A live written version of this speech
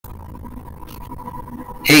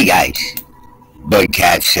Hey guys,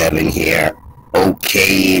 Budcat7 here.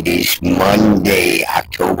 Okay, it is Monday,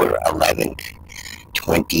 October 11th,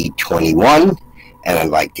 2021, and I'd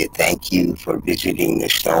like to thank you for visiting the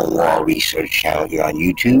Stonewall Research channel here on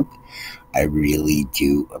YouTube. I really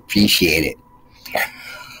do appreciate it.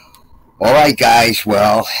 Alright guys,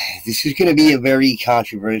 well, this is going to be a very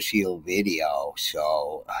controversial video,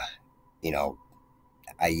 so, you know,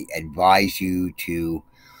 I advise you to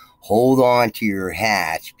hold on to your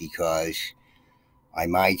hats because I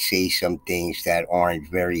might say some things that aren't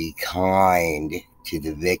very kind to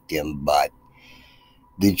the victim, but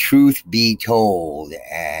the truth be told,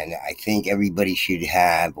 and I think everybody should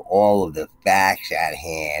have all of the facts at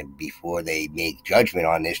hand before they make judgment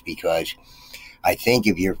on this, because I think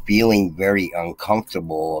if you're feeling very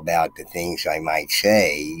uncomfortable about the things I might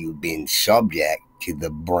say, you've been subject to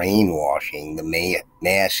the brainwashing, the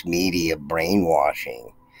mass media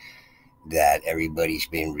brainwashing that everybody's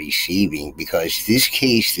been receiving, because this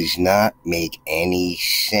case does not make any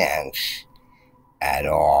sense at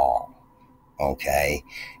all. Okay?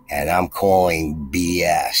 And I'm calling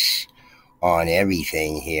BS on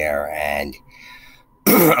everything here, and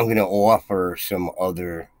I'm going to offer some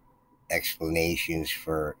other explanations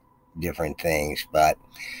for different things, but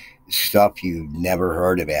stuff you've never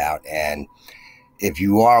heard about. And if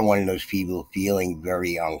you are one of those people feeling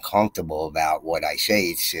very uncomfortable about what I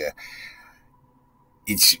say,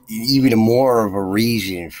 it's even more of a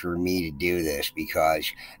reason for me to do this,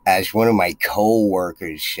 because as one of my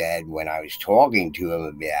co-workers said when I was talking to him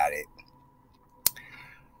about it,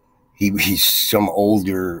 he's some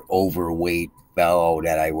older, overweight fellow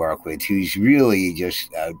that I work with who's really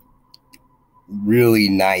just a really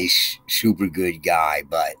nice, super good guy.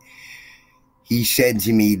 But he said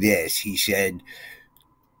to me this, he said,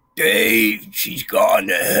 "Dave, she's gone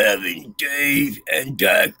to heaven, Dave, and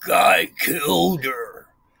that guy killed her."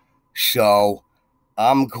 So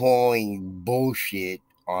I'm calling bullshit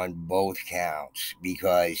on both counts,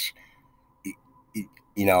 because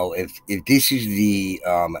if this is the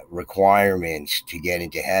requirements to get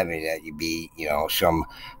into heaven, that you be some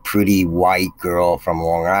pretty white girl from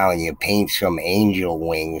Long Island, you paint some angel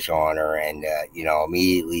wings on her, and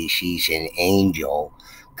immediately she's an angel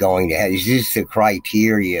going to heaven. Is this the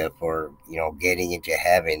criteria for getting into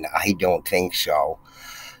heaven? I don't think so.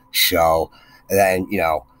 So then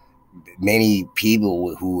many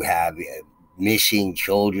people who have missing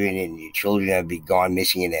children, and your children have been gone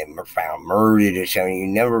missing and then found murdered or something, you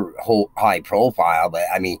never hold high profile, but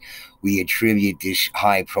I mean, we attribute this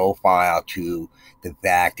high profile to the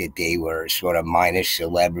fact that they were sort of minor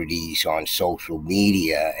celebrities on social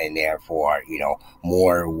media, and therefore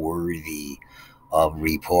more worthy of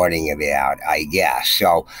reporting about, I guess.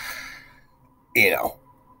 So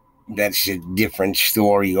that's a different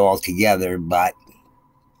story altogether. But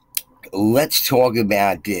let's talk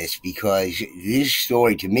about this, because this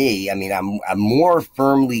story, to me, I mean, I'm more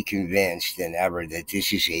firmly convinced than ever that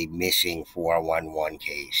this is a missing 411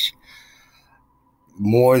 case,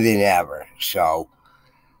 more than ever. So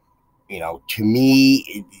to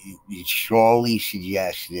me, it strongly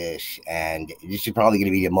suggests this, and this is probably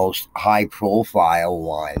going to be the most high profile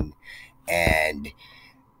one. And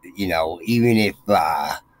even if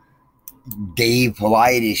Dave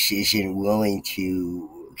Politis isn't willing to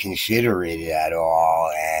consider it at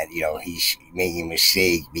all, and he's making a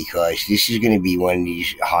mistake, because this is going to be one of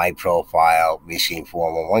these high profile missing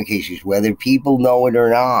 411 cases, whether people know it or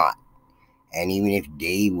not, and even if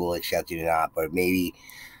Dave will accept it or not. But maybe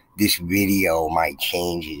this video might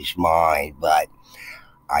change his mind, but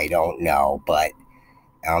I don't know. But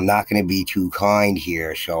I'm not going to be too kind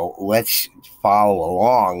here, so let's follow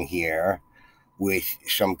along here with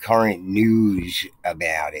some current news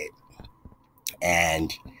about it.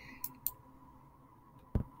 And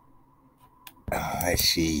let's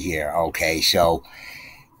see here. Okay, so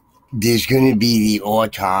there's going to be the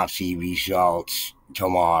autopsy results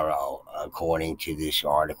tomorrow, according to this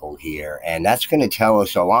article here. And that's going to tell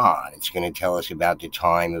us a lot. It's going to tell us about the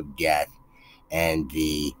time of death and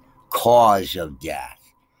the cause of death.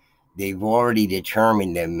 They've already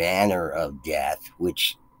determined the manner of death,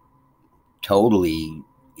 which totally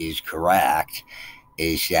is correct,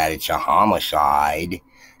 is that it's a homicide,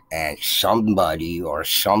 and somebody or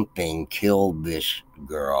something killed this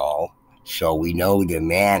girl. So we know the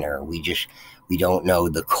manner, we don't know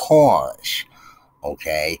the cause.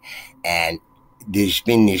 Okay? And there's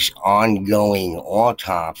been this ongoing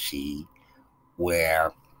autopsy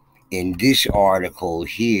where, in this article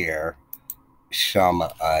here, some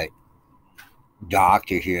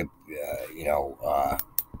doctor here,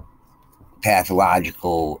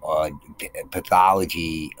 pathological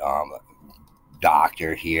pathology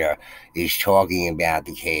doctor here is talking about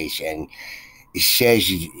the case, and it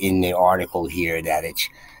says in the article here that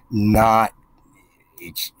not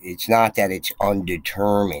it's not that it's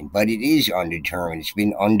undetermined, but it is undetermined. It's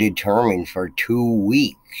been undetermined for 2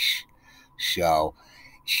 weeks. So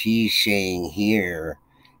she's saying here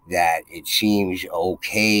that it seems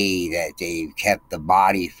okay that they've kept the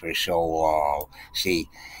body for so long. See,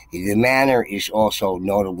 the manner is also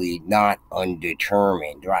notably not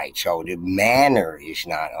undetermined, right? So the manner is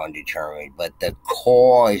not undetermined, but the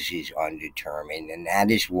cause is undetermined, and that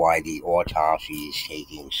is why the autopsy is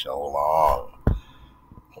taking so long.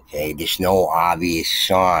 Okay, there's no obvious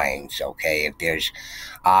signs. Okay, if there's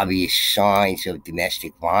obvious signs of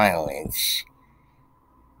domestic violence,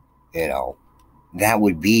 that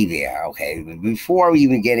would be there. Okay, but before we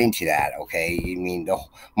even get into that, okay, I mean,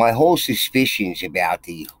 my whole suspicions about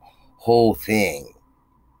the whole thing,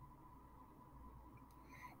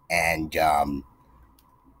 and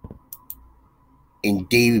in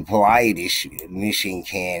David Paulides missing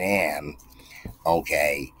Can-Am,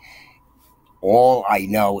 okay, all I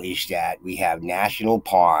know is that we have national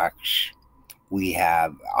parks, we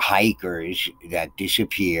have hikers that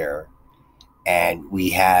disappear, and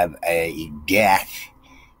we have a death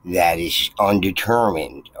that is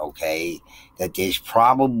undetermined, okay? That there's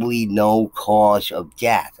probably no cause of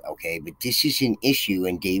death, okay? But this is an issue,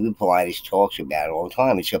 and David Paulides talks about it all the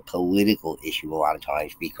time. It's a political issue a lot of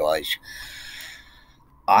times, because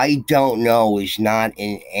I don't know is not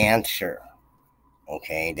an answer,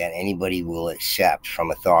 okay, that anybody will accept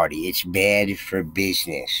from authority. It's bad for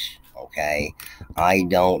business, okay? I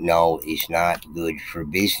don't know is not good for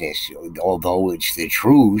business, although it's the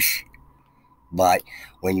truth. But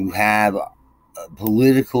when you have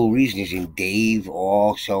political reasons, and Dave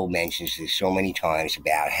also mentions this so many times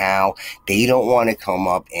about how they don't want to come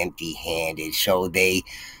up empty-handed, so they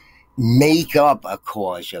make up a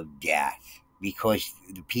cause of death because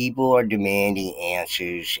the people are demanding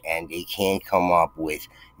answers and they can't come up with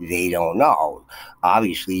they don't know.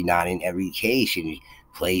 Obviously, not in every case. In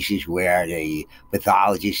places where the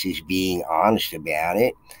pathologist is being honest about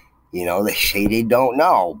it, they say they don't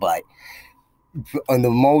know. But on the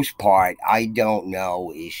most part, I don't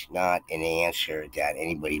know is not an answer that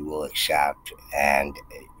anybody will accept. And,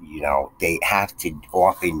 they have to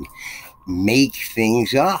often make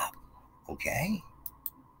things up, okay?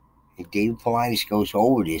 And David Paulides goes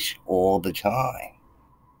over this all the time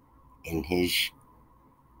in his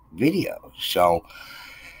videos. So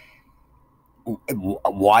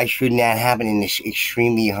why shouldn't that happen in this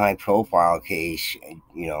extremely high profile case?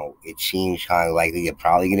 It seems highly likely they're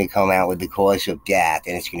probably going to come out with the cause of death,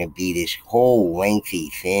 and it's going to be this whole lengthy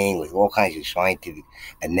thing with all kinds of scientific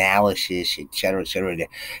analysis, et cetera, et cetera.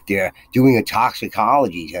 They're doing a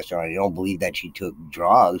toxicology test on it. I don't believe that she took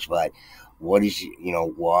drugs, but what is,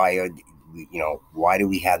 why do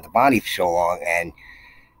we have the body for so long? And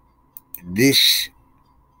this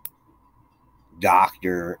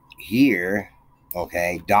doctor here,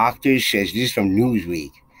 okay, doctor says, this is from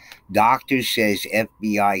Newsweek, doctor says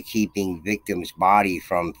FBI keeping victim's body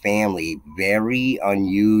from family, very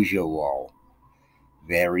unusual,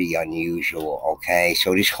 okay?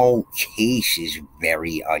 So this whole case is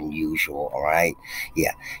very unusual, all right?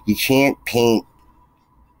 Yeah, you can't paint,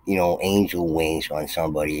 angel wings on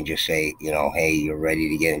somebody and just say, hey, you're ready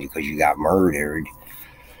to get in because you got murdered.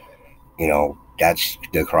 That's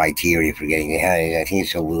the criteria for getting it. I think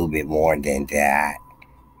it's a little bit more than that.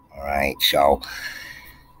 All right. So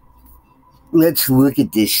let's look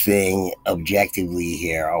at this thing objectively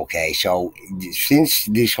here. Okay. So since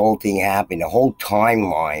this whole thing happened, the whole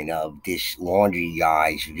timeline of this laundry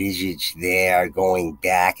guy's visits there, going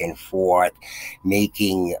back and forth,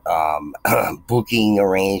 making booking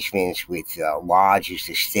arrangements with lodges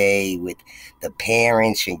to stay with the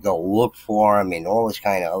parents and go look for them and all this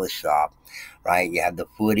kind of other stuff. Right, you have the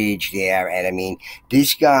footage there, and I mean,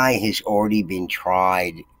 this guy has already been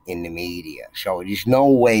tried in the media, so there's no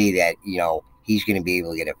way that he's going to be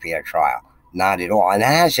able to get a fair trial. Not at all, and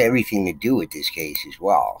that has everything to do with this case as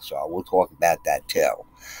well. So we'll talk about that too.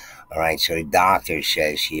 All right, so the doctor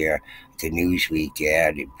says here to Newsweek,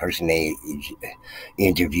 the person they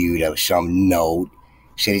interviewed of some note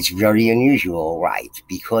said it's very unusual, right?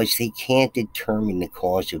 Because they can't determine the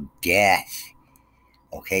cause of death.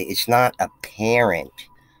 Okay, it's not apparent,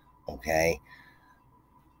 okay?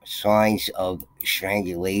 Signs of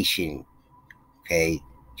strangulation, okay?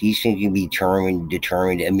 These things can be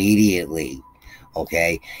determined immediately,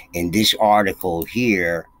 okay? In this article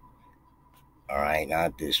here, all right,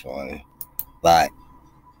 not this one, but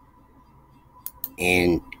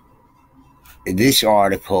in this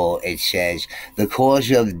article, it says the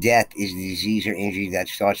cause of death is the disease or injury that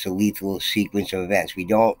starts a lethal sequence of events. We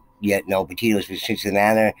don't yet know Petito's, but since the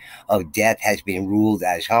manner of death has been ruled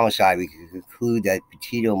as homicide, we can conclude that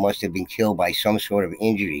Petito must have been killed by some sort of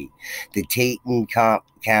injury. The Dayton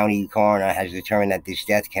County coroner has determined that this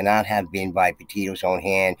death cannot have been by Petito's own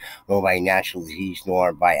hand, nor by natural disease,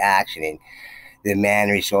 nor by accident. The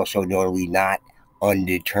manner is also notably not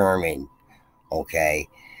undetermined. Okay.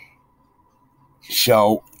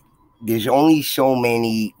 So there's only so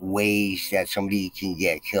many ways that somebody can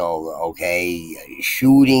get killed, okay?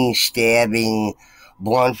 Shooting, stabbing,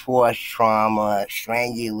 blunt force trauma,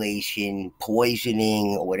 strangulation,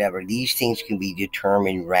 poisoning, or whatever. These things can be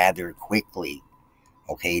determined rather quickly,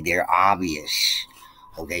 okay? They're obvious,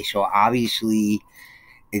 okay? So obviously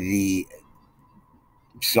the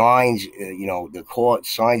signs,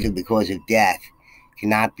 signs of the cause of death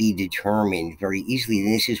cannot be determined very easily.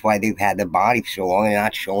 And this is why they've had the body for so long and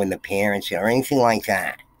not showing the parents or anything like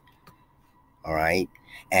that. All right.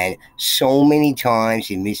 And so many times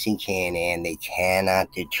in missing Can-Am, they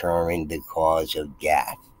cannot determine the cause of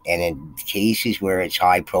death. And in cases where it's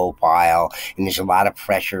high profile and there's a lot of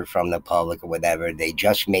pressure from the public or whatever, they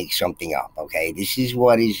just make something up. Okay. This is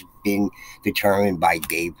what has been determined by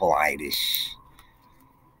Dave Paulides.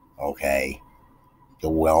 Okay. The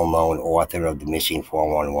well-known author of the Missing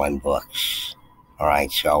 411 books. All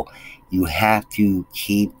right, so you have to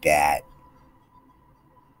keep that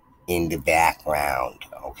in the background,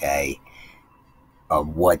 okay, of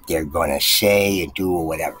what they're going to say and do or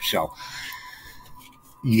whatever. So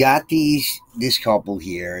you got this couple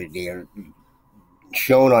here. They're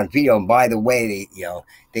shown on video. And by the way,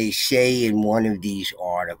 they say in one of these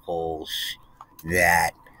articles that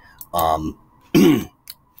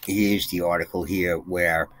here's the article here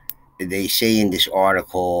where they say in this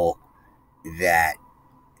article that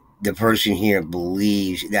the person here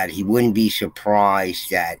believes that he wouldn't be surprised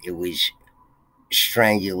that it was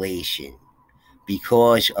strangulation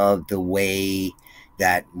because of the way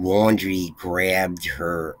that Laundrie grabbed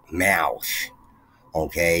her mouth,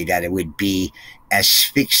 okay, that it would be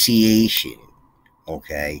asphyxiation,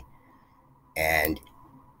 okay, and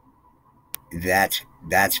that's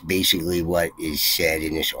basically what is said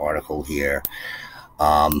in this article here.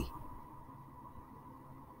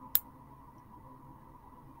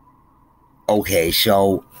 Okay,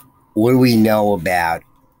 so what do we know about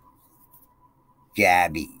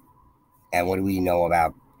Gabby? And what do we know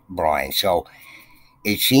about Brian? So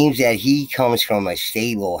it seems that he comes from a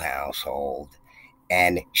stable household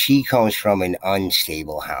and she comes from an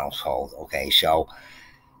unstable household. Okay, so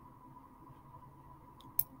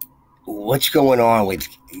what's going on with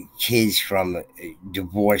kids from a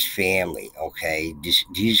divorced family? Okay,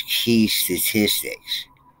 these key statistics,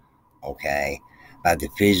 okay, about the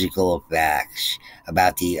physical effects,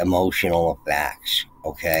 about the emotional effects,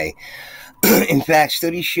 okay. In fact,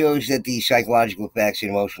 study shows that the psychological effects and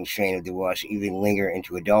emotional strain of divorce even linger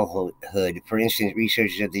into adulthood. For instance,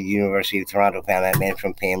 researchers at the University of Toronto found that men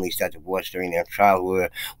from families that divorced during their childhood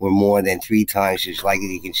were more than 3 times as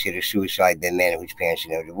likely to consider suicide than men whose parents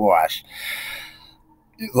had no divorce.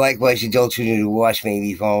 Likewise, adults who are divorced may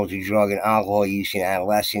be vulnerable to drug and alcohol use in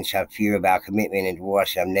adolescence, have fear about commitment and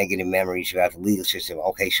divorce, have negative memories about the legal system.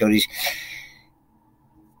 Okay, so there's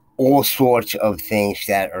all sorts of things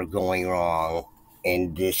that are going wrong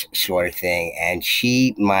in this sort of thing. And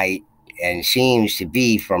she might, and seems to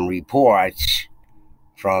be from reports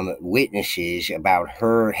from witnesses about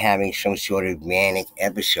her having some sort of manic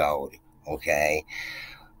episode, okay?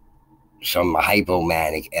 Some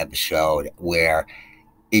hypomanic episode where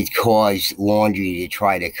it caused Laundrie to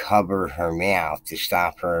try to cover her mouth to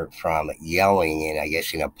stop her from yelling in, I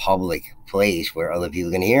guess, in a public place where other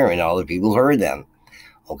people can hear and other people heard them.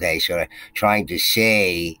 Okay, so trying to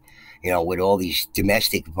say, with all these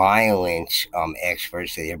domestic violence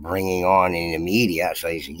experts that they're bringing on in the media, so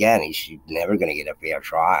he's never going to get a fair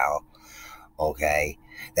trial. Okay,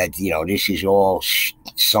 that this is all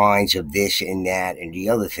signs of this and that and the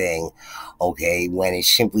other thing. Okay, when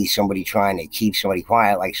it's simply somebody trying to keep somebody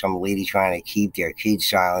quiet, like some lady trying to keep their kids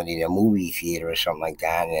silent in a movie theater or something like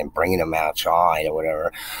that, and then bringing them outside or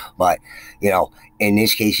whatever. But in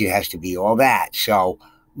this case, it has to be all that. So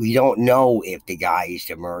we don't know if the guy is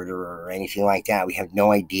the murderer or anything like that. We have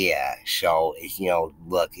no idea. So,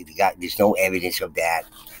 look, there's no evidence of that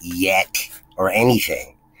yet or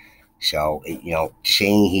anything. So,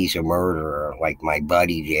 saying he's a murderer like my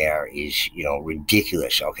buddy there is,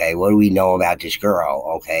 ridiculous. Okay. What do we know about this girl?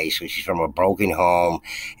 Okay. So she's from a broken home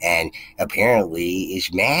and apparently is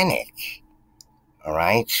manic. All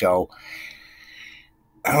right. So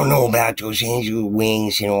I don't know about those angel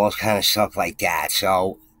wings and all kind of stuff like that.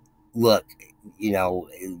 So look,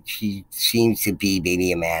 she seems to be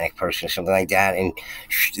maybe a manic person or something like that, and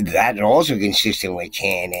that also consistent with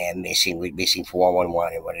Can-Am missing with missing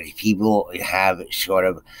 411 and what people have sort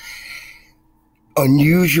of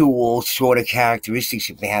unusual sort of characteristics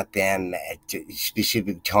about them at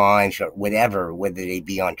specific times or whatever, whether they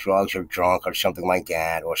be on drugs or drunk or something like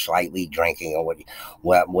that, or slightly drinking or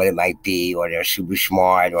what it might be, or they're super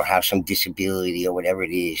smart or have some disability or whatever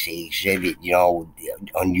it is. They exhibit,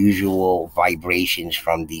 unusual vibrations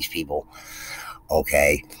from these people.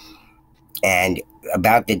 Okay. And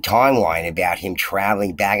about the timeline about him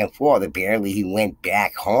traveling back and forth, apparently he went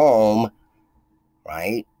back home,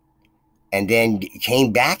 right? And then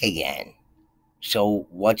came back again. So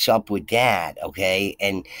what's up with that? Okay.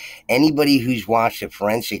 And anybody who's watched the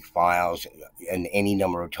forensic files and any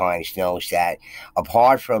number of times knows that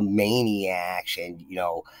apart from maniacs and,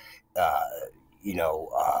 uh, you know,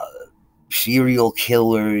 uh, serial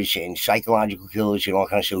killers and psychological killers and all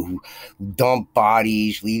kinds of stuff who dump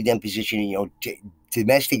bodies, leave them positioned,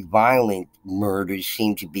 domestic violent murders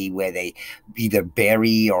seem to be where they either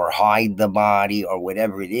bury or hide the body or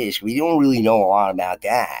whatever it is. We don't really know a lot about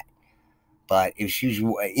that. But if she's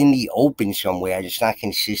in the open somewhere, it's not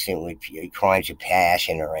consistent with crimes of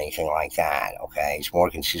passion or anything like that. Okay, it's more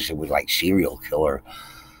consistent with like serial killer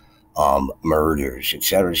murders, et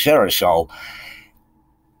cetera, et cetera. So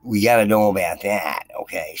we got to know about that.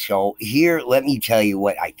 Okay, so here, let me tell you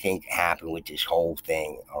what I think happened with this whole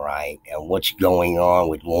thing. All right, and what's going on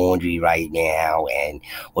with Laundrie right now, and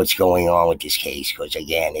what's going on with this case. Because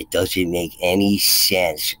again, it doesn't make any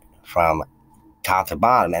sense from top to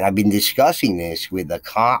bottom. And I've been discussing this with a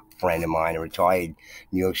cop friend of mine, a retired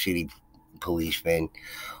New York City policeman.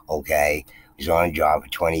 Okay, he's on a job for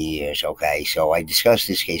 20 years. Okay, so I discussed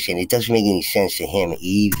this case, and it doesn't make any sense to him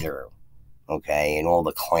either. Okay, and all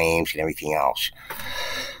the claims and everything else.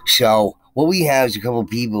 So what we have is a couple of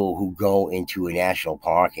people who go into a national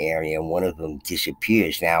park area, and one of them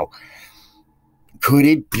disappears. Now, could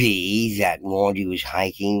it be that Laundrie was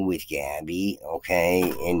hiking with Gabby,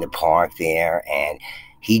 okay, in the park there, and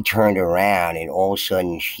he turned around and all of a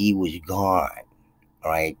sudden she was gone,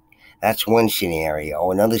 right? That's one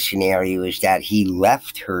scenario. Another scenario is that he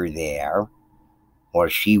left her there, or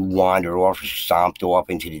she wandered off or stomped off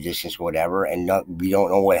into the distance or whatever, and we don't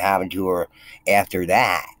know what happened to her after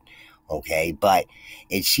that. Okay, but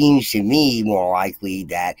it seems to me more likely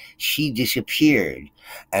that she disappeared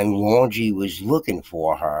and Laundrie was looking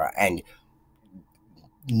for her and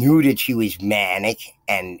knew that she was manic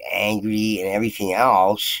and angry and everything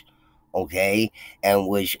else, okay, and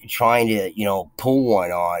was trying to, pull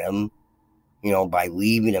one on him, by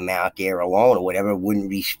leaving him out there alone or whatever, wouldn't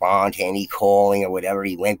respond to any calling or whatever.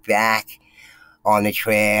 He went back on the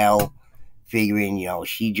trail, figuring,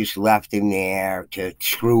 she just left him there to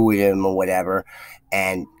screw with him or whatever.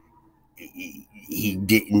 And he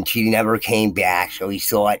didn't, he never came back. So he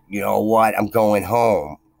thought, you know what, I'm going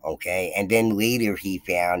home. Okay. And then later he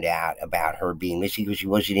found out about her being missing because she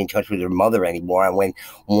wasn't in touch with her mother anymore, and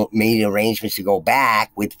made arrangements to go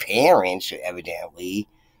back with parents, evidently,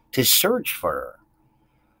 to search for her.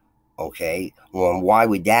 Okay, well, why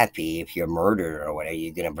would that be if you're murdered or whatever?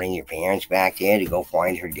 You're going to bring your parents back there to go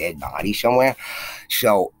find her dead body somewhere?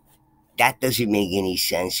 So that doesn't make any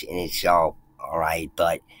sense in itself, all right?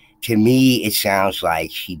 But to me, it sounds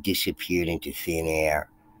like she disappeared into thin air.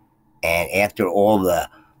 And after all the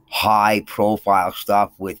high profile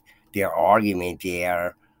stuff with their argument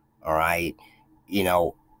there, all right,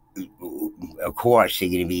 of course they're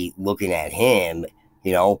going to be looking at him,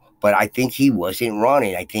 but I think he wasn't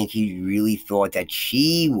running. I think he really thought that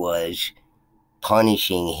she was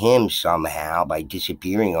punishing him somehow by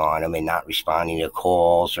disappearing on him and not responding to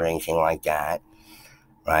calls or anything like that,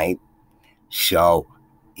 right? So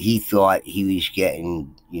he thought he was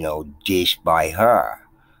getting, dished by her.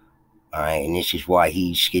 All right, and this is why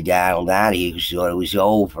he skedaddled out of here, because he thought it was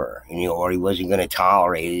over, or he wasn't going to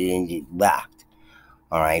tolerate it, and he left.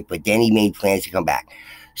 All right, but then he made plans to come back.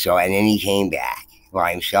 So, and then he came back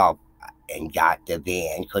by himself and got the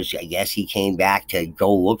van, because I guess he came back to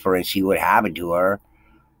go look for her and see what happened to her,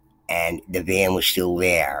 and the van was still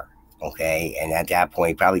there. Okay, and at that point,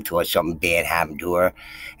 he probably thought something bad happened to her,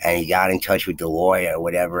 and he got in touch with the lawyer or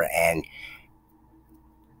whatever, and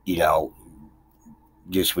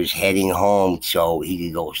just was heading home so he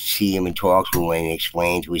could go see him and talk to him and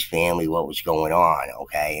explain to his family what was going on,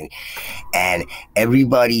 okay? And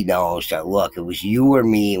everybody knows that, look, it was you or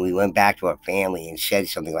me, and we went back to our family and said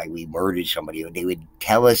something like we murdered somebody, they would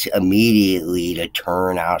tell us immediately to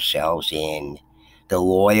turn ourselves in, the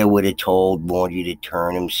lawyer would have told Laundrie to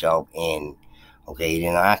turn himself in. Okay,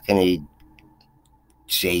 they're not going to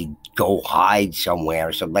say go hide somewhere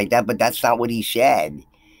or something like that, but that's not what he said.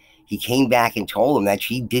 He came back and told him that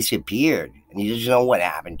she disappeared, and he doesn't know what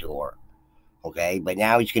happened to her. Okay, but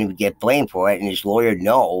now he's going to get blamed for it, and his lawyer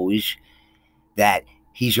knows that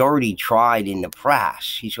he's already tried in the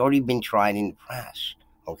press. He's already been tried in the press.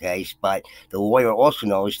 Okay, but the lawyer also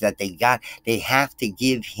knows that they have to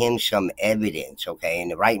give him some evidence. Okay,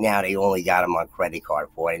 and right now they only got him on credit card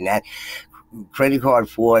fraud, and that credit card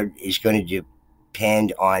fraud is going to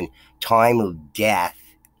depend on time of death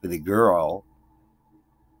for the girl,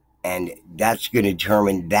 and that's going to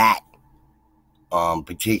determine that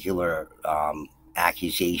particular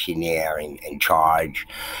accusation there and charge.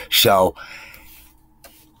 So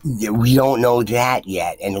we don't know that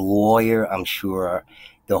yet. And the lawyer, I'm sure,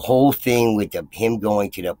 the whole thing with him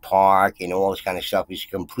going to the park and all this kind of stuff is a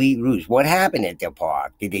complete ruse. What happened at the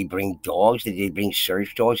park? Did they bring dogs? Did they bring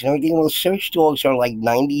search dogs and everything? Well, search dogs are like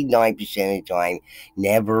 99% of the time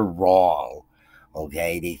never wrong.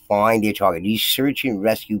 Okay, they find their target. These search and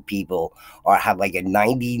rescue people have like a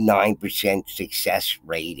 99% success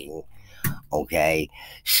rating. Okay,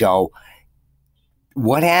 so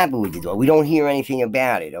what happened with the dog? We don't hear anything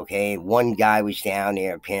about it. Okay, one guy was down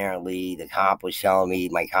there. Apparently, the cop was telling me,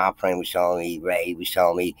 my cop friend was telling me, Ray was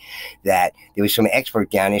telling me that there was some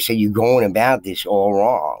expert down there said you're going about this all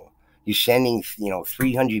wrong. You're sending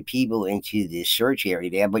 300 people into the search area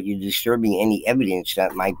there, but you're disturbing any evidence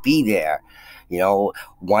that might be there.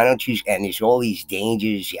 Why don't you, and there's all these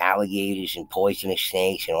dangers, alligators and poisonous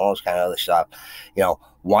snakes and all this kind of other stuff.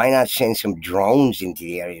 Why not send some drones into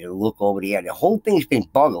the area to look over the area? The whole thing's been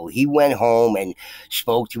buggled. He went home and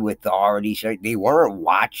spoke to authorities. They weren't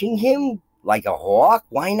watching him like a hawk.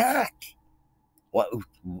 Why not?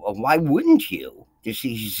 Why wouldn't you?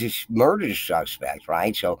 He's this murder suspect,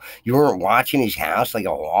 right? So you weren't watching his house like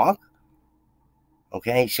a hawk?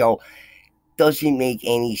 Okay, so doesn't make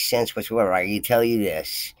any sense whatsoever. I can tell you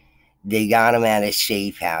this. They got him at a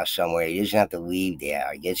safe house somewhere. He doesn't have to leave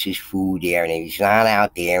there. He gets his food there, and he's not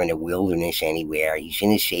out there in the wilderness anywhere. He's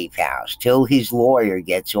in a safe house till his lawyer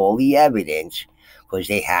gets all the evidence, because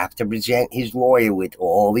they have to present his lawyer with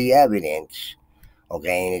all the evidence.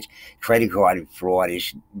 Okay, and his credit card fraud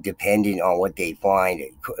is dependent on what they find,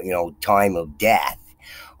 time of death.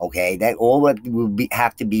 Okay, that all that will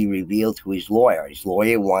have to be revealed to his lawyer. His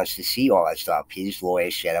lawyer wants to see all that stuff. His lawyer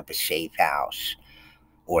set up a safe house,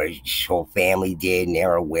 or his whole family did, and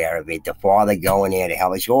they're aware of it. The father going there to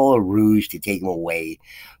help. It's all a ruse to take him away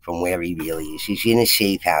from where he really is. He's in a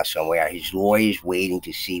safe house somewhere. His lawyer's waiting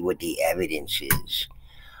to see what the evidence is.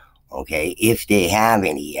 Okay, if they have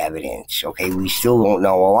any evidence. Okay, we still don't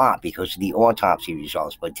know a lot because of the autopsy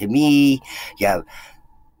results. But to me, you have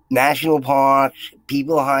national parks,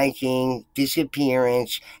 people hiking,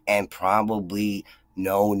 disappearance, and probably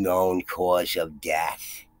no known cause of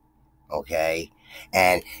death. Okay,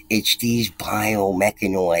 and it's these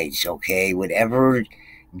biomechanoids. Okay, whatever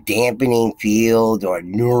dampening field or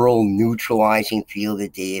neural neutralizing field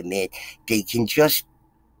that they emit, they can just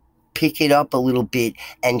pick it up a little bit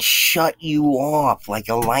and shut you off like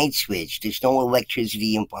a light switch. There's no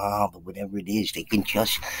electricity involved or whatever it is. They can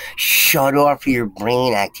just shut off your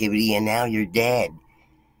brain activity and now you're dead.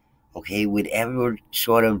 Okay, whatever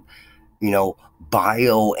sort of,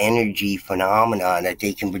 bioenergy phenomenon that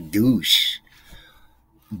they can produce.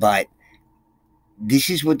 But this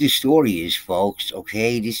is what the story is, folks.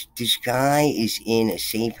 Okay, this guy is in a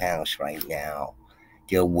safe house right now.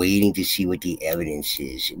 They're waiting to see what the evidence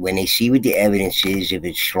is. When they see what the evidence is, if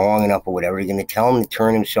it's strong enough or whatever, they're going to tell him to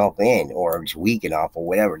turn himself in, or if it's weak enough or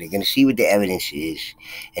whatever. They're going to see what the evidence is,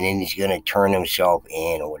 and then he's going to turn himself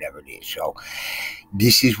in or whatever it is. So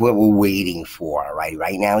this is what we're waiting for, right?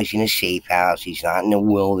 Right now he's in a safe house. He's not in the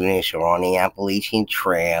wilderness or on the Appalachian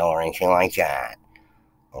Trail or anything like that.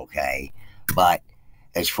 Okay? But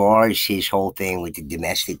as far as his whole thing with the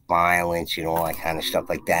domestic violence and all that kind of stuff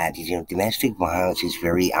like that, domestic violence is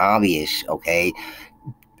very obvious, okay?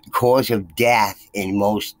 Cause of death in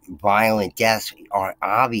most violent deaths are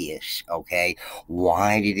obvious, okay?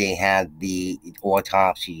 Why do they have the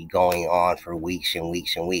autopsy going on for weeks and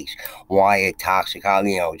weeks and weeks? Why a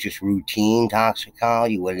toxicology, just routine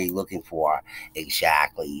toxicology? What are they looking for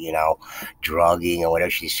exactly, drugging or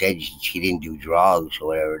whatever? She said she didn't do drugs or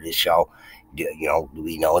whatever it is, so do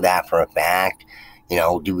we know that for a fact?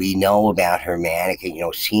 Do we know about her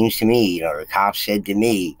mannequin? Seems to me, the cop said to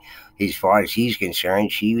me, as far as he's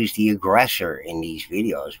concerned, she was the aggressor in these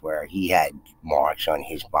videos where he had marks on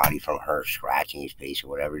his body from her scratching his face or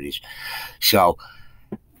whatever it is. So,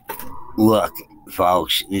 look,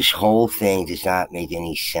 folks, this whole thing does not make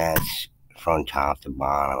any sense from top to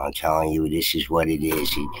bottom. I'm telling you, this is what it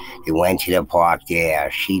is. He went to the park there.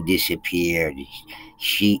 She disappeared.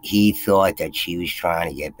 He thought that she was trying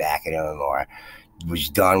to get back at him or was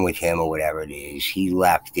done with him or whatever it is. He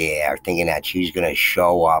left there thinking that she was going to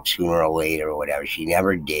show up sooner or later or whatever. She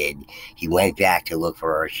never did. He went back to look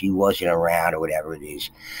for her. She wasn't around or whatever it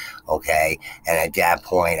is. Okay. And at that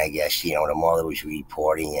point, I guess, the mother was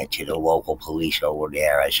reporting it to the local police over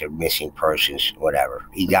there as a missing persons, whatever.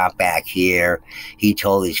 He got back here. He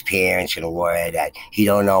told his parents and a lawyer that he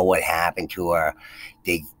don't know what happened to her.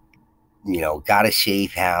 They got a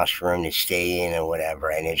safe house for him to stay in or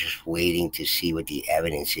whatever, and they're just waiting to see what the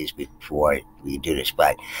evidence is before we do this.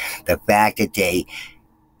 But the fact that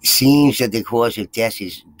seems that the cause of death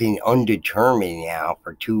has been undetermined now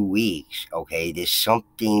for 2 weeks, okay? There's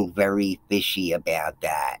something very fishy about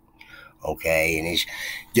that, okay? And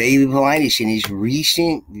David Paulides, in his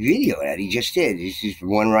recent video that he just did, this is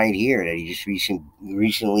one right here that he just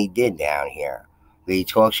recently did down here. He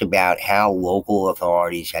talks about how local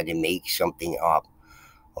authorities had to make something up,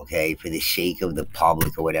 okay, for the sake of the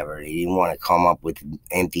public or whatever. They didn't want to come up with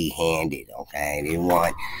empty-handed, okay? They didn't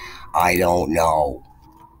want, I don't know,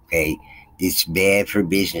 okay? It's bad for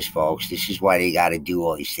business, folks. This is why they got to do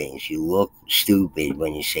all these things. You look stupid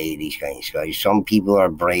when you say these things. So some people are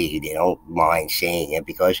brave. They don't mind saying it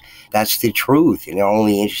because that's the truth, and they're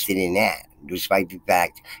only interested in that, despite the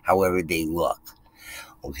fact, however they look.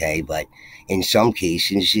 Okay, but in some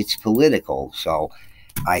cases it's political. So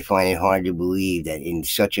I find it hard to believe that in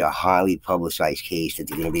such a highly publicized case that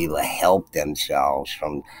they're going to be able to help themselves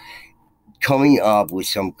from coming up with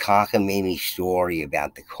some cockamamie story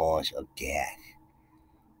about the cause of death.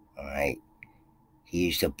 All right.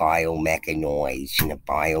 Here's the biomechanoids, and the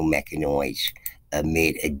biomechanoids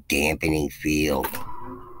emit a dampening field.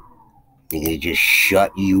 They're going to just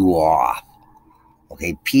shut you off.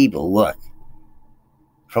 Okay, people, look.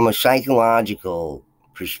 From a psychological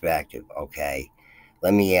perspective, okay,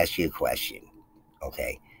 let me ask you a question,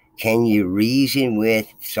 okay? Can you reason with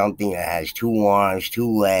something that has 2 arms, 2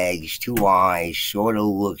 legs, 2 eyes, sort of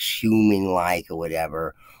looks human-like or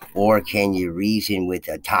whatever, or can you reason with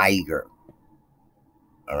a tiger,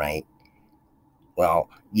 all right? Well,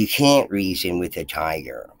 you can't reason with a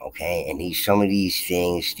tiger, okay? And some of these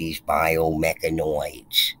things, these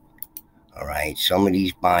biomechanoids, all right? Some of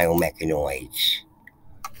these biomechanoids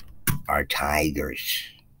are tigers,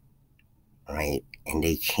 right? And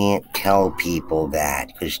they can't tell people that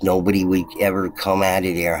because nobody would ever come out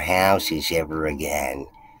of their houses ever again,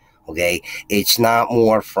 okay? It's not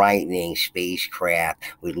more frightening spacecraft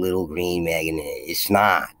with little green men in it. It's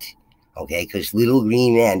not, okay? Because little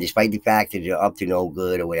green men, despite the fact that they're up to no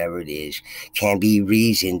good or whatever it is, can be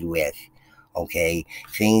reasoned with, okay?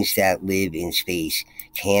 Things that live in space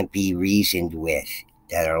can't be reasoned with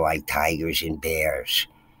that are like tigers and bears.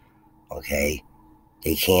 Okay,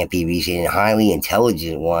 they can't be reasoned. Highly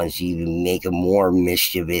intelligent ones even make them more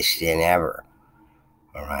mischievous than ever.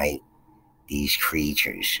 All right, these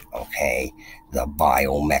creatures, okay, the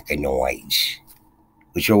biomechanoids,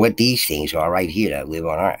 which are what these things are right here that live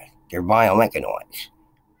on Earth. They're biomechanoids,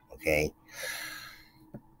 okay?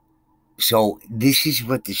 So this is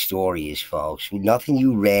what the story is, folks. Nothing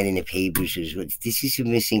you read in the papers is what this is a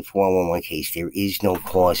missing 411 case. There is no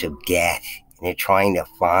cause of death. And they're trying to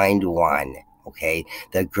find one, okay?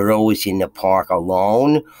 The girl was in the park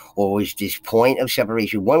alone, or was this point of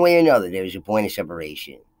separation? One way or another, there was a point of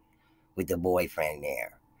separation with the boyfriend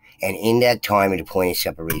there. And in that time of the point of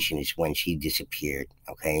separation is when she disappeared,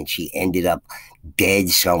 okay? And she ended up dead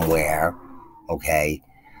somewhere, okay?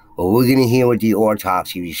 Well, we're going to hear what the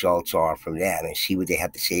autopsy results are from them and see what they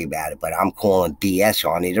have to say about it. But I'm calling BS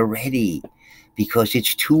on it already because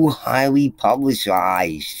it's too highly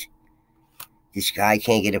publicized. This guy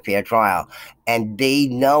can't get a fair trial. And they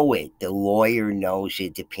know it. The lawyer knows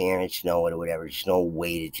it. The parents know it or whatever. There's no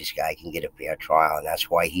way that this guy can get a fair trial. And that's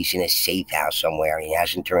why he's in a safe house somewhere. And he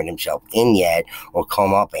hasn't turned himself in yet or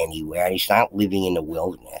come up anywhere. And he's not living in the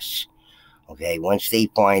wilderness. Okay, once they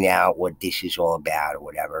find out what this is all about or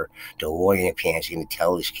whatever, the lawyer and the parents are going to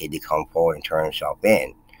tell this kid to come forward and turn himself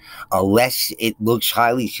in. Unless it looks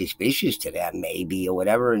highly suspicious to them, maybe, or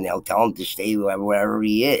whatever, and they'll tell him to stay wherever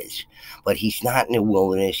he is. But he's not in the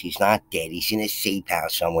wilderness. He's not dead. He's in a safe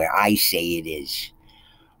house somewhere. I say it is.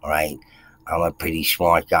 All right? I'm a pretty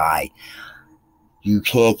smart guy. You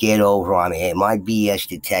can't get over on me. My BS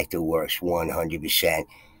detector works 100%.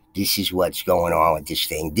 This is what's going on with this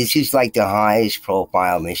thing. This is like the highest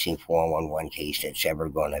profile missing 411 case that's ever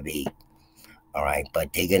going to be. All right,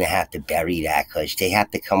 but they're going to have to bury that because they have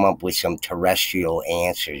to come up with some terrestrial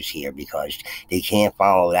answers here because they can't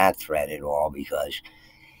follow that thread at all because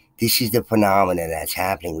this is the phenomenon that's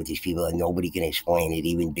happening with these people and nobody can explain it.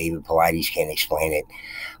 Even David Paulides can't explain it,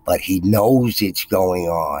 but he knows it's going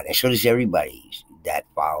on. And so does everybody that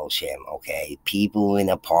follows him, okay? People in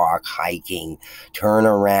a park hiking, turn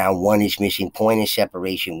around, one is missing, point of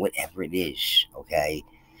separation, whatever it is, okay?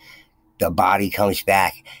 The body comes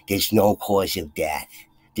back. There's no cause of death.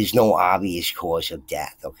 There's no obvious cause of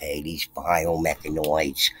death, okay? These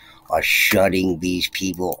biomechanoids are shutting these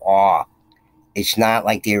people off. It's not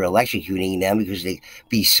like they're electrocuting them because there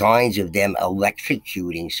be signs of them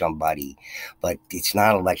electrocuting somebody, but it's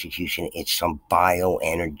not electrocution. It's some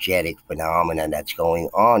bioenergetic phenomenon that's going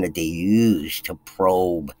on that they use to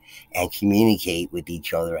probe and communicate with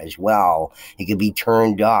each other as well. It can be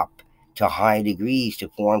turned up to high degrees to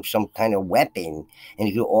form some kind of weapon, and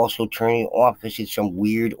you can also turn it off because it's some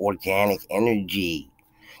weird organic energy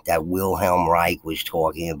that Wilhelm Reich was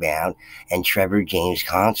talking about and Trevor James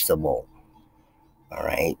Constable. All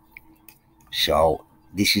right. So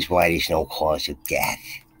this is why there's no cause of death.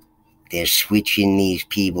 They're switching these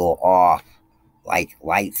people off like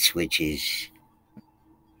light switches.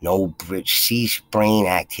 No cease brain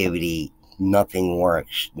activity. Nothing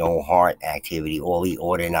works. No heart activity. All the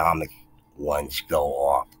autonomic ones go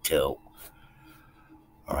off too.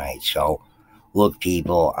 All right. So look,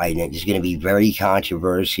 people, it's going to be very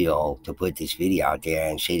controversial to put this video out there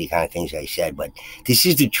and say the kind of things I said, but this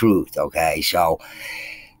is the truth. Okay. So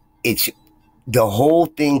it's the whole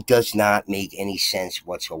thing does not make any sense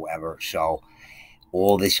whatsoever. So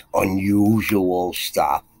all this unusual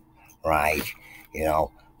stuff, right? You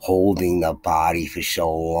know, holding the body for so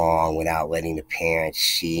long without letting the parents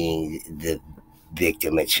seeing the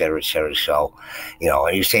victim, et cetera, et cetera. So,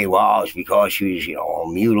 and you say, well, it's because she was,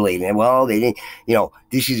 mutilated. Well, they didn't,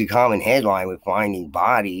 this is a common headline with finding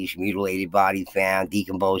bodies, mutilated body found,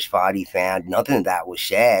 decomposed body found. Nothing of that was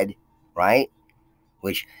said, right?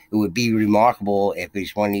 Which it would be remarkable if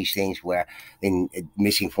it's one of these things where in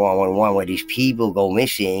missing 411, where these people go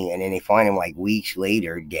missing and then they find them like weeks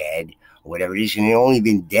later dead or whatever it is, and they've only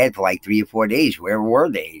been dead for like 3 or 4 days. Where were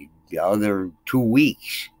they? The other 2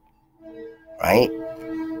 weeks, right?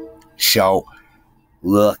 So,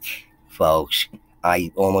 look, folks,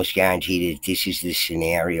 I almost guarantee that this is the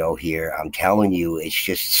scenario here. I'm telling you, it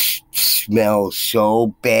just smells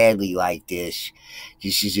so badly like this.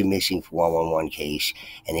 This is a missing 411 case,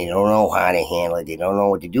 and they don't know how to handle it. They don't know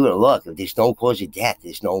what to do. Look, if there's no cause of death,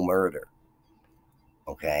 there's no murder.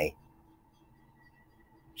 Okay?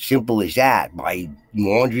 Simple as that, by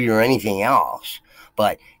laundry or anything else.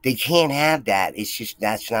 But they can't have that. It's just,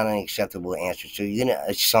 that's not an acceptable answer. So you're going to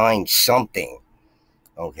assign something,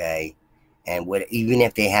 okay? And even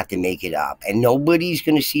if they have to make it up. And nobody's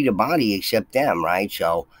going to see the body except them, right?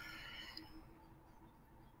 So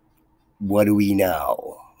what do we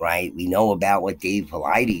know, right? We know about what Dave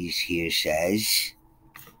Paulides here says.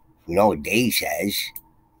 We know what Dave says,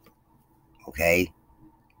 okay?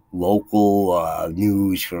 Local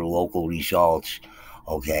news for local results,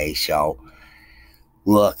 okay? So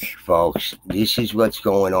look, folks, this is what's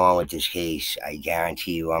going on with this case. I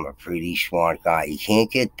guarantee you I'm a pretty smart guy. You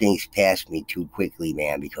can't get things past me too quickly,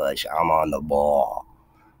 man, because I'm on the ball,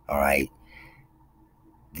 all right?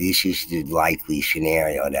 This is the likely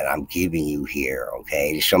scenario that I'm giving you here,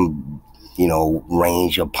 okay? There's some,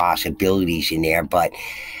 range of possibilities in there, but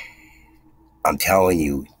I'm telling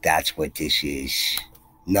you, that's what this is.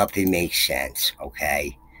 Nothing makes sense,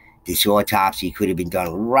 okay? This autopsy could have been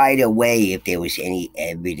done right away if there was any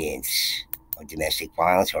evidence of domestic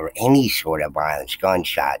violence or any sort of violence,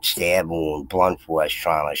 gunshot, stab wound, blunt force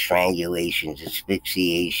trauma, strangulations,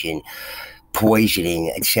 asphyxiation,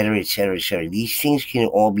 poisoning, etc., etc., etc. These things can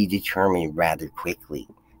all be determined rather quickly.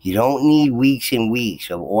 You don't need weeks and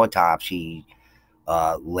weeks of autopsy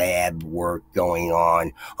lab work going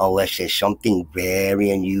on unless there's something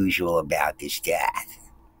very unusual about this death.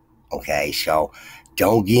 Okay, so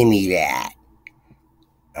don't give me that.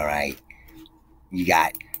 All right. You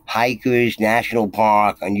got hikers, national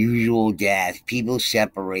park, unusual death, people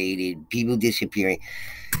separated, people disappearing,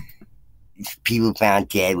 people found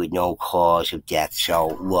dead with no cause of death.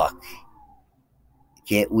 So look,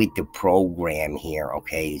 get with the program here,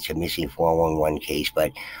 okay? It's a missing 411 case,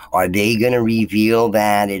 but are they going to reveal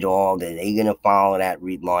that at all? Are they going to follow that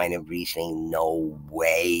line of reasoning? No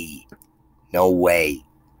way. No way.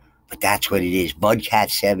 But that's what it is.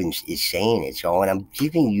 Budcat7 is saying it. So, and I'm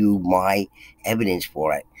giving you my evidence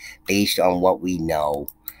for it based on what we know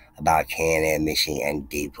about Can-Am missing and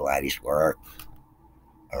Dave Paulides' work.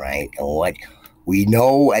 All right. And what We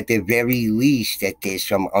know at the very least that there's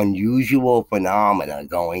some unusual phenomena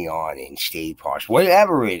going on in state parks,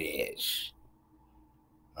 whatever it is.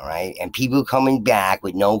 All right. And people coming back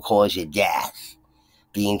with no cause of death,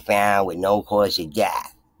 being found with no cause of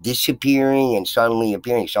death, disappearing and suddenly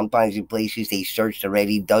appearing. Sometimes in places they searched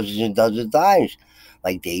already dozens and dozens of times,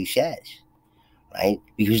 like Dave says, right?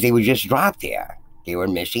 Because they were just dropped there. They were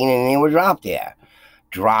missing and they were dropped there.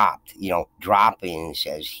 Dropped, drop-ins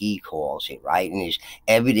as he calls it, right? And there's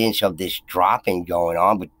evidence of this dropping going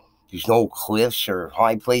on, but there's no cliffs or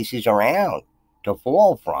high places around to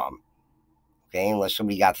fall from. Okay, unless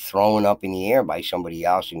somebody got thrown up in the air by somebody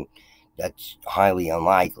else, and that's highly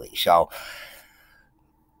unlikely. So,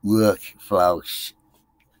 look, folks,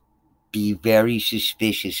 be very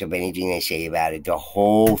suspicious of anything they say about it. The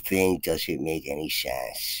whole thing doesn't make any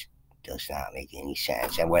sense. Does not make any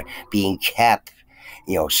sense. And we're being kept,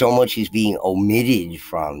 so much is being omitted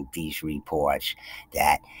from these reports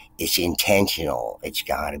that it's intentional. It's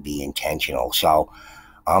got to be intentional. So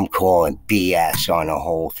I'm calling BS on the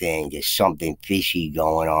whole thing. There's something fishy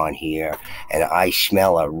going on here, and I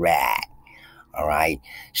smell a rat. All right.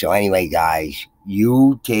 So anyway, guys,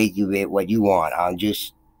 you take of it what you want. I'm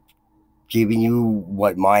just giving you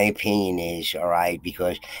what my opinion is, all right?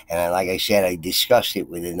 Because, and like I said, I discussed it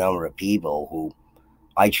with a number of people who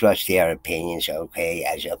I trust their opinions, okay,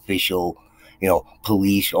 as official,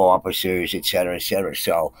 police officers, et cetera, et cetera.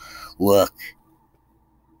 So, look,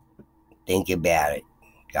 think about it,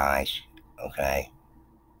 guys, okay?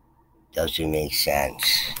 Doesn't make sense,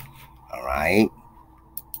 all right?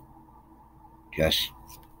 Just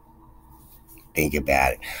think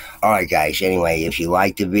about it. All right, guys. Anyway, if you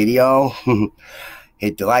like the video,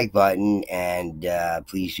 hit the like button, and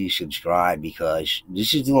please do subscribe, because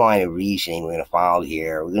this is the line of reasoning we're going to follow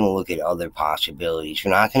here. We're going to look at other possibilities.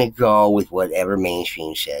 We're not going to go with whatever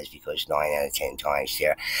mainstream says, because 9 out of 10 times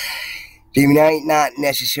they might not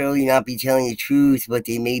necessarily not be telling the truth, but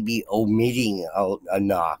they may be omitting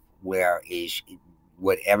enough where is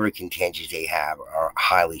whatever contentions they have are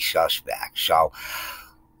highly suspect. So,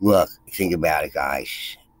 look, think about it,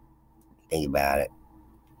 guys. Think about it.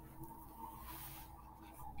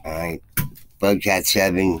 All right.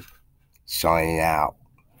 Bugcat7 signing out.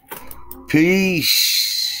 Peace.